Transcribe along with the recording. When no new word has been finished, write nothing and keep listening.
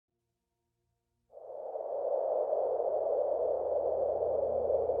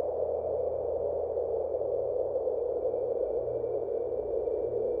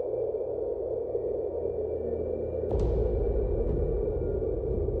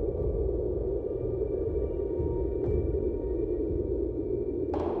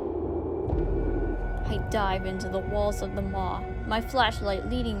dive into the walls of the maw, my flashlight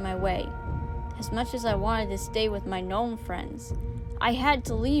leading my way. As much as I wanted to stay with my gnome friends, I had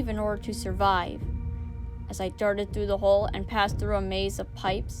to leave in order to survive. As I darted through the hole and passed through a maze of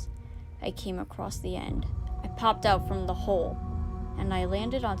pipes, I came across the end. I popped out from the hole, and I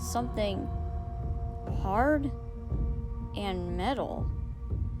landed on something hard and metal.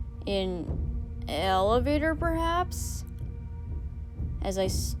 An elevator, perhaps? As I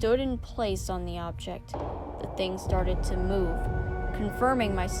stood in place on the object, the thing started to move,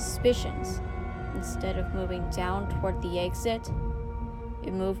 confirming my suspicions. Instead of moving down toward the exit,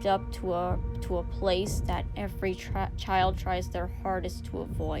 it moved up to a place that every child tries their hardest to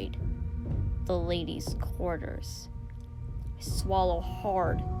avoid. The ladies' quarters. I swallowed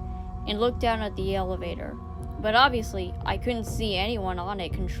hard and looked down at the elevator, but obviously I couldn't see anyone on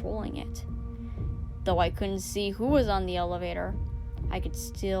it controlling it. Though I couldn't see who was on the elevator, I could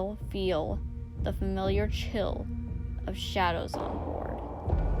still feel the familiar chill of shadows on board.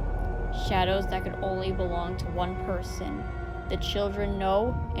 Shadows that could only belong to one person, the children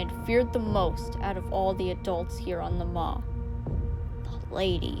know and feared the most out of all the adults here on the maw. The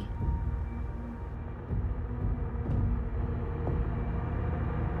lady.